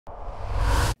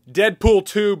Deadpool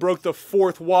 2 broke the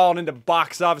fourth wall and into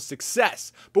box office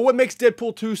success. But what makes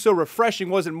Deadpool 2 so refreshing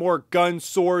wasn't more guns,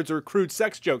 swords, or crude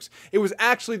sex jokes. It was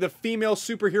actually the female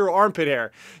superhero armpit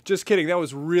hair. Just kidding, that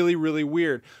was really, really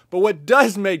weird. But what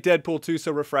does make Deadpool 2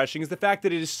 so refreshing is the fact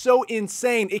that it is so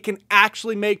insane it can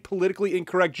actually make politically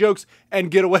incorrect jokes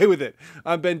and get away with it.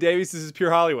 I'm Ben Davies, this is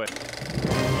Pure Hollywood.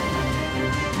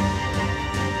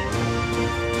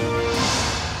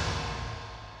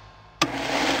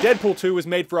 Deadpool 2 was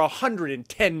made for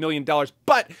 $110 million,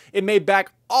 but it made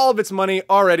back all of its money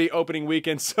already opening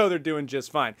weekend, so they're doing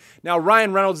just fine. Now,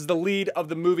 Ryan Reynolds is the lead of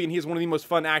the movie, and he's one of the most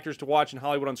fun actors to watch in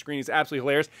Hollywood on screen. He's absolutely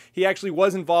hilarious. He actually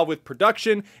was involved with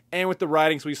production and with the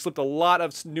writing, so he slipped a lot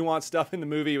of nuanced stuff in the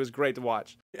movie. It was great to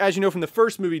watch. As you know from the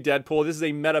first movie, Deadpool, this is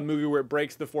a meta movie where it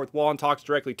breaks the fourth wall and talks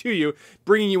directly to you,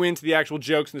 bringing you into the actual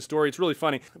jokes in the story. It's really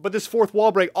funny. But this fourth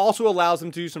wall break also allows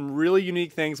them to do some really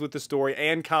unique things with the story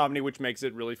and comedy, which makes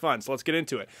it really fun. So let's get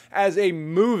into it. As a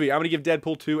movie, I'm going to give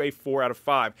Deadpool 2 a 4 out of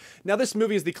 5. Now, this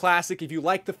movie is the classic. If you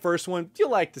like the first one, you'll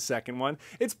like the second one.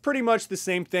 It's pretty much the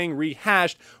same thing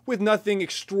rehashed with nothing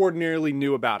extraordinarily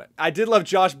new about it. I did love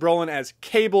Josh Brolin as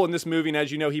Cable in this movie, and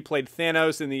as you know, he played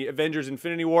Thanos in the Avengers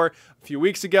Infinity War a few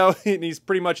weeks ago, and he's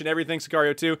pretty much in everything.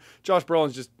 Sicario 2. Josh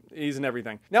Brolin's just... he's in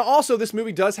everything. Now, also, this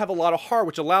movie does have a lot of heart,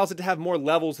 which allows it to have more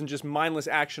levels than just mindless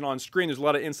action on screen. There's a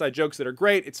lot of inside jokes that are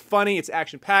great. It's funny. It's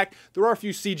action-packed. There are a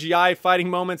few CGI fighting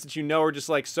moments that you know are just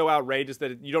like so outrageous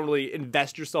that you don't really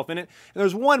invest yourself in it. And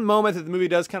there's one moment that the movie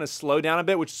does kind of slow down a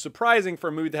bit, which is surprising for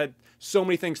a movie that had so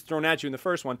many things thrown at you in the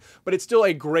first one. But it's still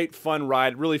a great, fun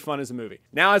ride. Really fun as a movie.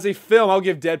 Now, as a film, I'll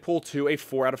give Deadpool 2 a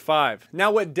 4 out of 5.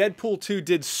 Now, what Deadpool 2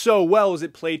 did so well is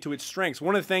it played to its strengths.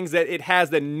 One of the things that it has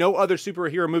that no other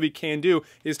superhero movie can do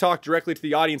is talk directly to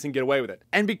the audience and get away with it.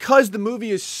 And because the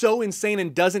movie is so insane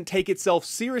and doesn't take itself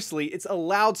seriously, it's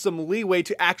allowed some leeway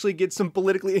to actually get some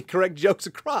politically incorrect jokes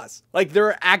across. Like, there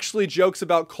are actually jokes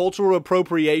about cultural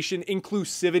appropriation,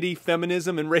 inclusivity,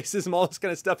 feminism, and racism. All this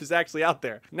kind of stuff is actually out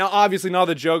there. Now, obviously, not all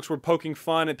the jokes were poking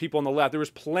fun at people on the left. There was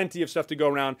plenty of stuff to go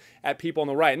around at people on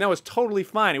the right, and that was totally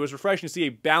fine. It was refreshing to see a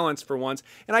balance for once,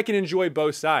 and I can enjoy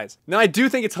both sides. Now, I do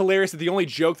think it's hilarious that the only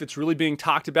joke that's really being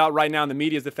talked about right now in the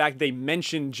media is the fact that they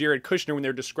mentioned Jared Kushner when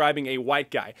they're describing a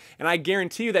white guy. And I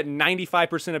guarantee you that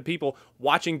 95% of people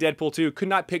watching Deadpool 2 could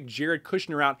not pick Jared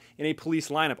Kushner out in a police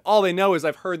lineup. All they know is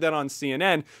I've heard that on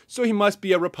CNN, so he must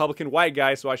be a Republican white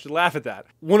guy, so I should laugh at that.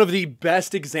 One of the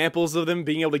best examples of them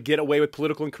being able to get away with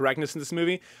political incorrectness in this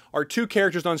movie are two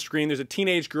characters on screen. There's a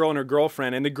teenage girl and her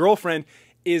girlfriend, and the girlfriend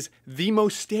is the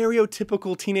most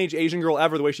stereotypical teenage Asian girl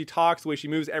ever. The way she talks, the way she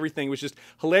moves, everything was just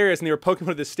hilarious. And they were poking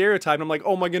fun at this stereotype. And I'm like,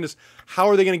 oh my goodness, how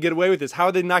are they going to get away with this? How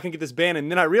are they not going to get this banned?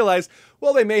 And then I realized,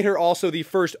 well, they made her also the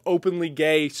first openly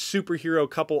gay superhero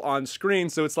couple on screen.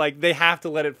 So it's like, they have to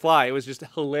let it fly. It was just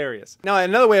hilarious. Now,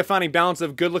 another way of finding balance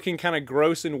of good looking, kind of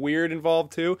gross and weird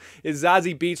involved too, is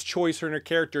Zazie Beetz' choice for her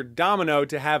character Domino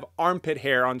to have armpit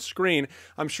hair on screen.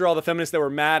 I'm sure all the feminists that were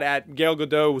mad at Gal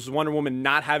Gadot's Wonder Woman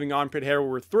not having armpit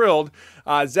hair were thrilled.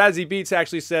 Zazie Beetz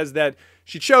actually says that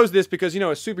she chose this because, you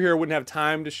know, a superhero wouldn't have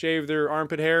time to shave their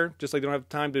armpit hair, just like they don't have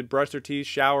time to brush their teeth,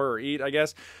 shower, or eat, I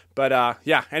guess. But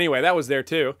yeah, anyway, that was there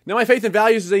too. Now, my faith and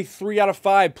values is a 3 out of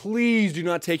 5. Please do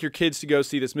not take your kids to go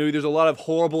see this movie. There's a lot of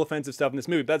horrible, offensive stuff in this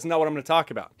movie, but that's not what I'm going to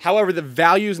talk about. However, the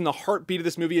values and the heartbeat of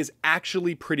this movie is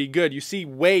actually pretty good. You see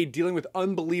Wade dealing with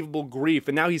unbelievable grief,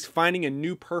 and now he's finding a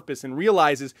new purpose and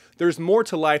realizes there's more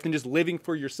to life than just living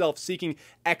for yourself, seeking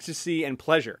ecstasy and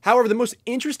pleasure. However, the most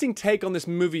interesting take on this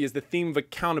movie is the theme of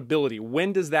accountability.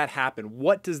 When does that happen?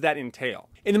 What does that entail?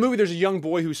 In the movie, there's a young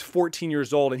boy who's 14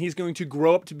 years old, and he's going to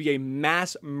grow up to be a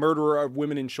mass murderer of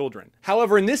women and children.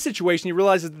 However, in this situation, he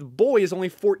realizes that the boy is only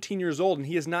 14 years old, and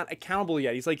he is not accountable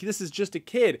yet. He's like, this is just a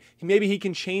kid. Maybe he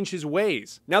can change his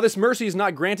ways. Now, this mercy is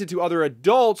not granted to other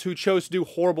adults who chose to do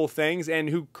horrible things and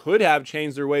who could have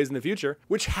changed their ways in the future,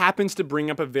 which happens to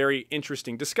bring up a very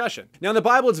interesting discussion. Now, in the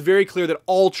Bible, it's very clear that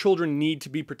all children need to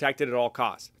be protected at all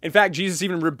costs. In fact, Jesus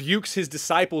even rebukes his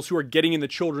disciples who are getting in the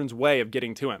children's way of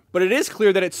getting to him. But it is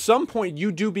clear that at some point you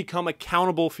do become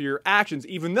accountable for your actions,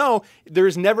 even though there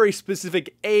is never a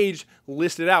specific age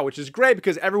listed out, which is great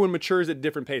because everyone matures at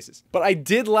different paces. But I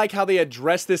did like how they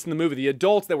addressed this in the movie. The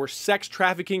adults that were sex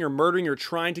trafficking or murdering or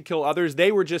trying to kill others,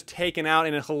 they were just taken out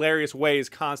in hilarious ways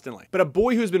constantly. But a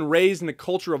boy who's been raised in the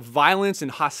culture of violence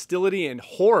and hostility and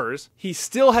horrors, he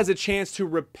still has a chance to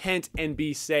repent and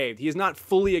be saved. He is not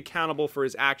fully accountable for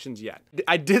his actions yet.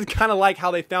 I did kind of like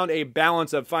how they found a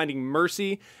balance of finding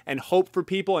mercy and hope for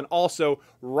people and also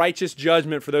righteous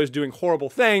judgment for those doing horrible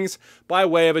things by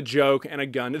way of a joke and a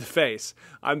gun to the face.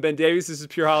 I'm Ben Davies, this is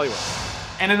Pure Hollywood.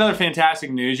 And another fantastic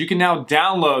news, you can now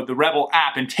download the Rebel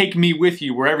app and take me with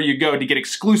you wherever you go to get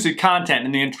exclusive content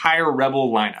in the entire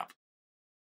Rebel lineup.